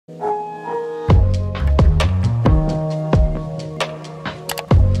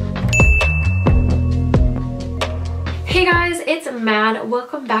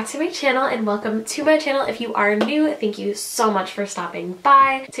welcome back to my channel, and welcome to my channel if you are new. Thank you so much for stopping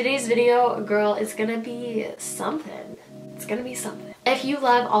by. Today's video, girl, is gonna be something. It's gonna be something. If you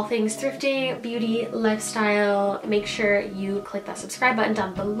love all things thrifting, beauty, lifestyle, make sure you click that subscribe button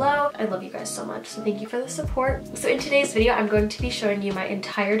down below. I love you guys so much, so thank you for the support. So in today's video, I'm going to be showing you my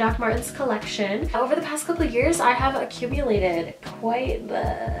entire Doc Martens collection. Over the past couple of years, I have accumulated quite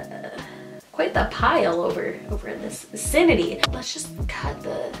the pile over in this vicinity. Let's just cut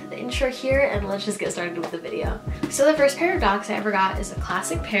the intro here and let's just get started with the video. So the first pair of Docs I ever got is a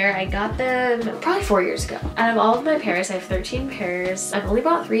classic pair. I got them probably 4 years ago. Out of all of my pairs, I have 13 pairs. I've only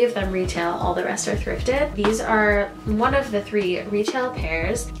bought 3 of them retail, all the rest are thrifted. These are one of the 3 retail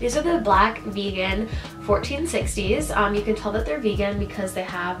pairs. These are the black vegan 1460s. You can tell that they're vegan because they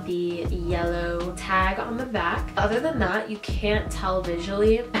have the yellow tag on the back. Other than that, you can't tell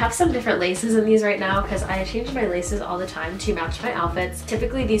visually. I have some different laces in these right now because I change my laces all the time to match my outfits.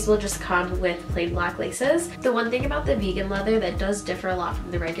 Typically these will just come with plain black laces. The one thing about the vegan leather that does differ a lot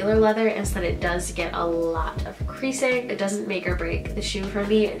from the regular leather is that it does get a lot of creasing. It doesn't make or break the shoe for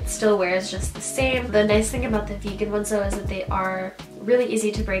me. It still wears just the same. The nice thing about the vegan ones though is that they are really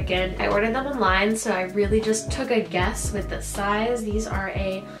easy to break in. I ordered them online, so I really just took a guess with the size. These are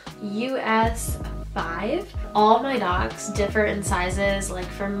a US 5. All my Docs differ in sizes. Like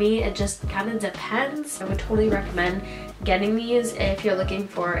for me, it just kind of depends. I would totally recommend getting these if you're looking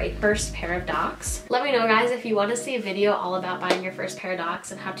for a first pair of Docs. Let me know, guys, if you want to see a video all about buying your first pair of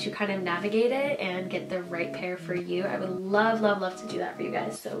Docs and how to kind of navigate it and get the right pair for you. I would love to do that for you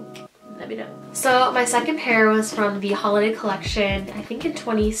guys, so let me know. So my second pair was from the holiday collection, I think in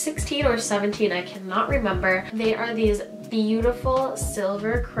 2016 or 17, I cannot remember. They are these beautiful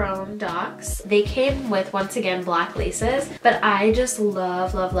silver chrome Docs. They came with, once again, black laces, but I just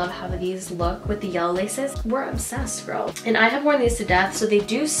love how these look with the yellow laces. We're obsessed, girl. And I have worn these to death, so they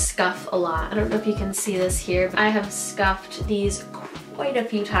do scuff a lot. I don't know if you can see this here, but I have scuffed these quite a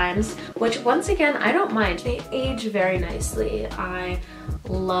few times, which once again, I don't mind. They age very nicely. I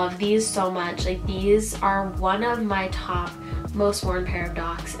love these so much. Like, these are one of my top most worn pair of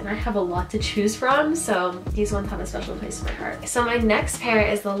Docs, and I have a lot to choose from, so these ones have a special place in my heart. So my next pair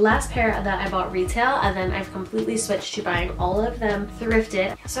is the last pair that I bought retail, and then I've completely switched to buying all of them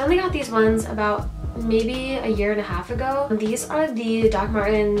thrifted. So I only got these ones about maybe a year and a half ago. These are the Doc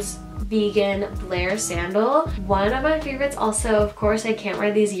Martens vegan Blair sandal. One of my favorites. Also, of course, I can't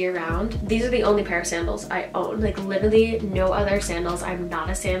wear these year round. These are the only pair of sandals I own. Like, literally no other sandals. I'm not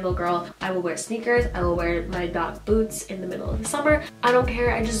a sandal girl. I will wear sneakers. I will wear my Doc boots in the middle of the summer. I don't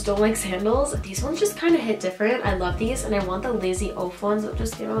care. I just don't like sandals. These ones just kind of hit different. I love these, and I want the Lazy Oaf ones that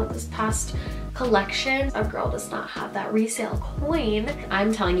just came out this past collection. A girl does not have that resale coin.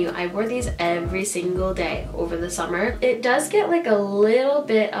 I'm telling you, I wore these every single day over the summer. It does get like a little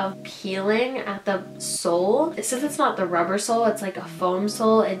bit of peeling at the sole. Since it's not the rubber sole, it's like a foam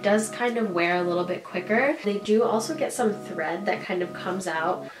sole, it does kind of wear a little bit quicker. They do also get some thread that kind of comes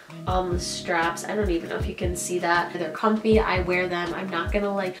out on the straps. I don't even know if you can see that. They're comfy. I wear them. I'm not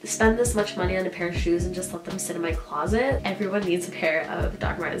gonna like spend this much money on a pair of shoes and just let them sit in my closet. Everyone needs a pair of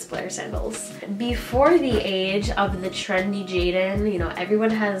Doc Martens Blair sandals. Before the age of the trendy Jaden, you know, everyone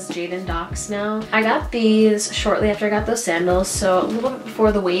has Jaden Docs now. I got these shortly after I got those sandals, so a little bit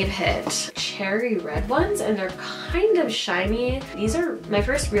before the wave hit. Cherry red ones, and they're kind of shiny. These are my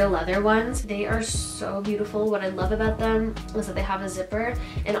first real leather ones. They are so beautiful. What I love about them is that they have a zipper,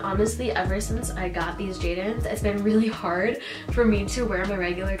 and honestly, ever since I got these Jadens, it's been really hard for me to wear my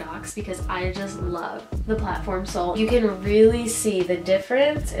regular Docs because I just love the platform sole. You can really see the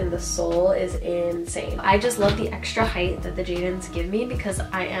difference in the sole is insane. I just love the extra height that the Jadens give me because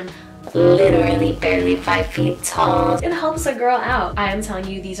I am literally barely 5 feet tall. It helps a girl out. I am telling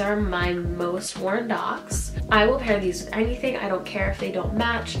you, these are my most worn Docs. I will pair these with anything. I don't care if they don't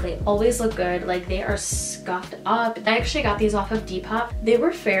match. They always look good. Like, they are scuffed up. I actually got these off of Depop. They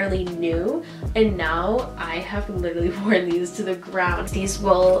were fairly new, and now I have literally worn these to the ground. These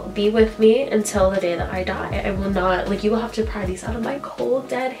will be with me until the day that I die. I will not, like, you will have to pry these out of my cold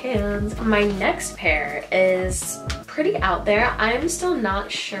dead hands. My next pair is pretty out there. I'm still not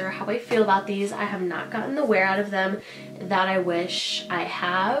sure how I feel about these. I have not gotten the wear out of them that I wish I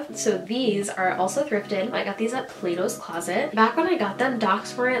have. So these are also thrifted. I got these at Plato's Closet. Back when I got them,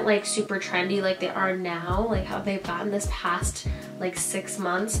 Docs weren't like super trendy like they are now, like how they've gotten this past like 6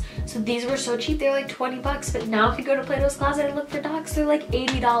 months. So these were so cheap, they're like 20 bucks, but now if you go to Plato's Closet and look for Docs, they're like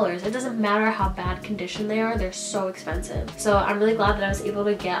 $80. It doesn't matter how bad condition they are, they're so expensive. So I'm really glad that I was able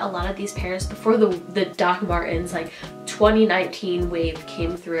to get a lot of these pairs before the Doc Martens like 2019 wave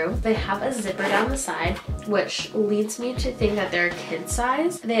came through. They have a zipper down the side, which leads me to think that they're a kid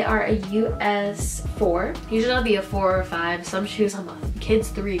size. They are a US 4. Usually I'll be a 4 or 5. Some shoes I'm a kids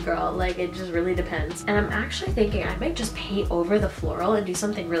 3 girl. Like, it just really depends. And I'm actually thinking I might just paint over the floral and do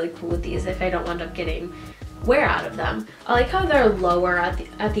something really cool with these if I don't end up getting wear out of them. I like how they're lower at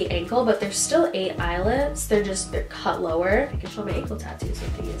the ankle, but they're still 8 eyelets. They're cut lower. I can show my ankle tattoos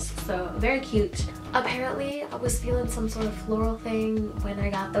with these. So very cute. Apparently I was feeling some sort of floral thing when I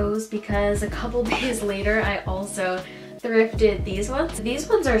got those, because a couple days later I also thrifted these ones. These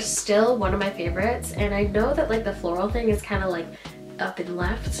ones are still one of my favorites, and I know that like the floral thing is kind of like up and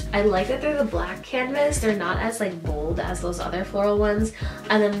left. I like that they're the black canvas. They're not as like bold as those other floral ones,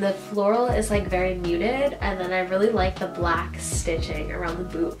 and then the floral is like very muted, and then I really like the black stitching around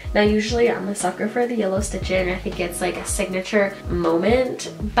the boot. Now usually I'm a sucker for the yellow stitching. I think it's like a signature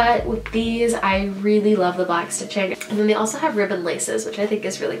moment, but with these I really love the black stitching. And then they also have ribbon laces, which I think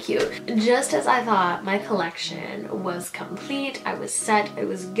is really cute. Just as I thought my collection was complete, I was set, it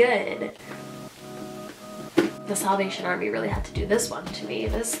was good, the Salvation Army really had to do this one to me.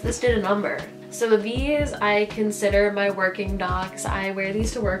 This did a number. So these I consider my working docs. I wear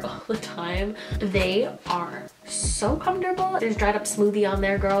these to work all the time. They are so comfortable. There's dried up smoothie on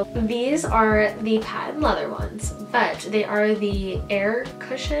there, girl. These are the patent leather ones, but they are the air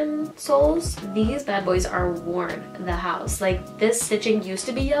cushion soles. These bad boys are worn the house. Like, this stitching used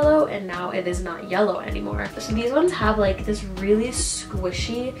to be yellow and now it is not yellow anymore. So these ones have like this really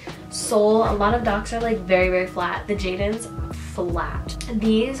squishy sole. A lot of docs are like very, very flat. The Jaden's flat.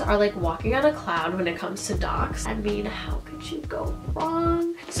 These are like walking on a cloud when it comes to docs. I mean, how could you go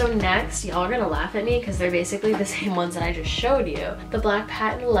wrong? So next, y'all are gonna laugh at me because they're basically the same ones that I just showed you. The black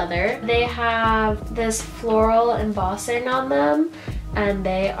patent leather. They have this floral embossing on them, and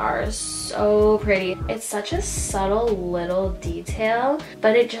they are so pretty. It's such a subtle little detail,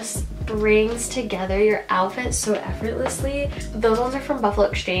 but it just brings together your outfit so effortlessly. Those ones are from Buffalo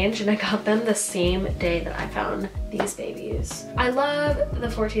Exchange, and I got them the same day that I found these babies. I love the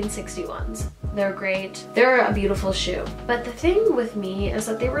 1460 ones. They're great. They're a beautiful shoe. But the thing with me is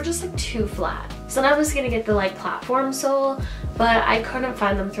that they were just like too flat. So I was gonna get the like platform sole, but I couldn't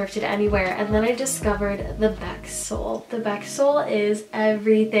find them thrifted anywhere. And then I discovered the Beck sole. The Beck sole is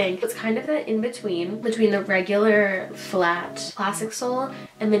everything. It's kind of that in between the regular flat classic sole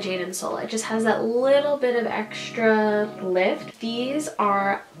and the Jaden sole. It just has that little bit of extra lift. These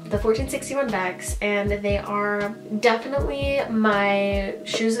are the 1461 Becks, and they are definitely my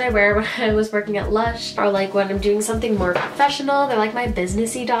shoes that I wear when I was working at Lush, or like when I'm doing something more professional. They're like my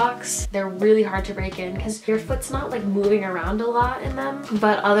businessy docs. They're really hard to break in because your foot's not like moving around a lot in them,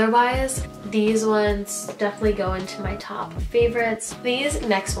 but otherwise these ones definitely go into my top favorites. These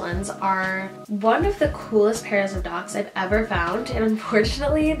next ones are one of the coolest pairs of docs I've ever found, and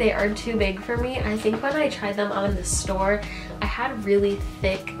unfortunately they are too big for me. I think when I tried them on in the store, I had really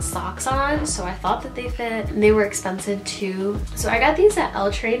thick socks on, so I thought that they fit. They were expensive too. So I got these at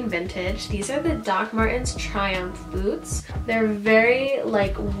L Train Vintage. These are the Doc Martens Triumph boots. They're very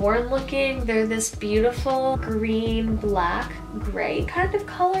like worn looking. They're this beautiful green, black, gray kind of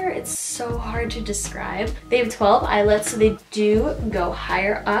color. It's so hard to describe. They have 12 eyelets, so they do go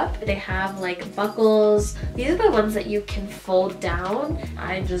higher up. They have like buckles. These are the ones that you can fold down.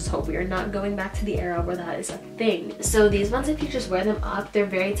 I just hope we are not going back to the era where that is a thing. So these ones, if you just wear them up, they're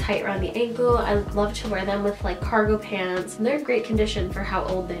very tight around the ankle. I love to wear them with like cargo pants, and they're in great condition for how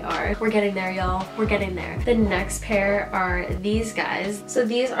old they are. We're getting there, y'all. We're getting there. The next pair are these guys. So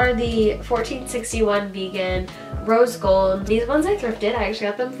these are the 1461 vegan rose gold. These ones I thrifted. I actually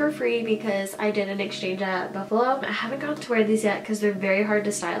got them for free because I did an exchange at Buffalo. I haven't gotten to wear these yet because they're very hard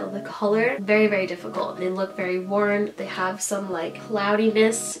to style. The color, very, very difficult. They look very worn. They have some like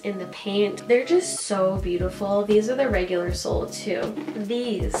cloudiness in the paint. They're just so beautiful. These are the regular sole too.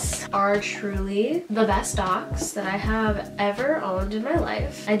 These are truly the best docs that I have ever owned in my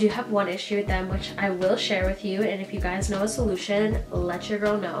life. I do have one issue with them, which I will share with you, and if you guys know a solution, let your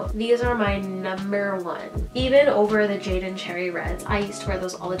girl know. These are my number one. Even over the Jaden Cherry Reds. I used to wear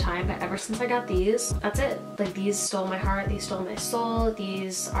those all the time, but ever since I got these, that's it. Like, these stole my heart, these stole my soul.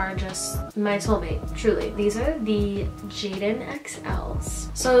 These are just my soulmate, truly. These are the Jaden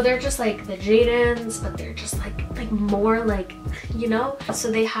XLs. So they're just like the Jadens, but they're just like more like, you know?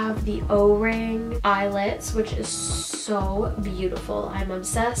 So they have the O-ring eyelets, which is so beautiful. I'm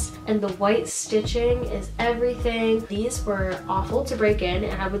obsessed. And the white stitching is everything. These were awful to break in,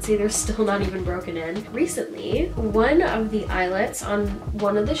 and I would say they're still not even broken in. Recently, one of the the eyelets on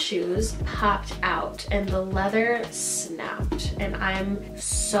one of the shoes popped out and the leather snapped, and I'm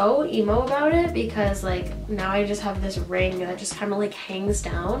so emo about it because like now I just have this ring that just kind of like hangs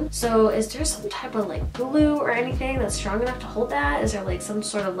down. So is there some type of like glue or anything that's strong enough to hold that? Is there like some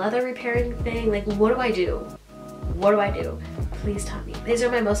sort of leather repairing thing? Like what do I do? What do I do? Please tell me. These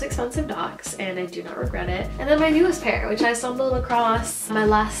are my most expensive Docs and I do not regret it. And then my newest pair, which I stumbled across my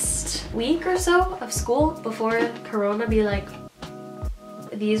last week or so of school before Corona be like,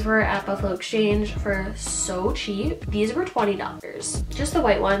 these were at Buffalo Exchange for so cheap. These were $20, just the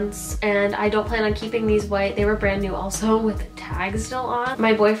white ones, and I don't plan on keeping these white. They were brand new also with the tags still on.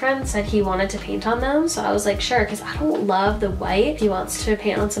 My boyfriend said he wanted to paint on them, so I was like, sure, because I don't love the white. He wants to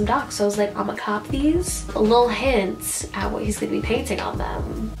paint on some Docs, so I was like, I'm gonna cop these. A little hint at what he's gonna be painting on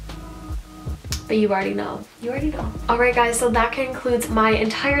them. But you already know. You already know. Alright guys, so that concludes my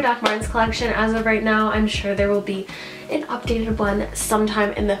entire Doc Martens collection as of right now. I'm sure there will be an updated one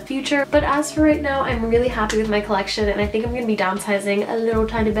sometime in the future, but as for right now, I'm really happy with my collection and I think I'm going to be downsizing a little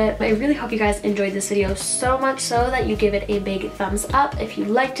tiny bit. I really hope you guys enjoyed this video so much so that you give it a big thumbs up if you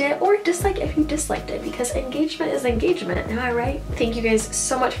liked it, or dislike if you disliked it, because engagement is engagement, am I right? Thank you guys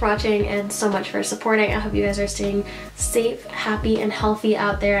so much for watching and so much for supporting. I hope you guys are staying safe, happy, and healthy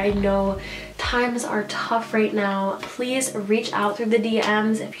out there. I know times are tough right now. Please reach out through the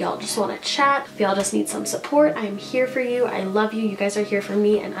DMs if y'all just want to chat, if y'all just need some support. I am here for you. I love you. You guys are here for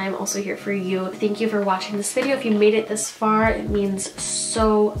me and I am also here for you. Thank you for watching this video. If you made it this far, it means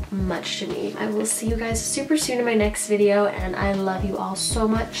so much to me. I will see you guys super soon in my next video and I love you all so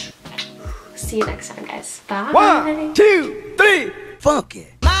much. See you next time, guys. Bye. 1, 2, 3, funky.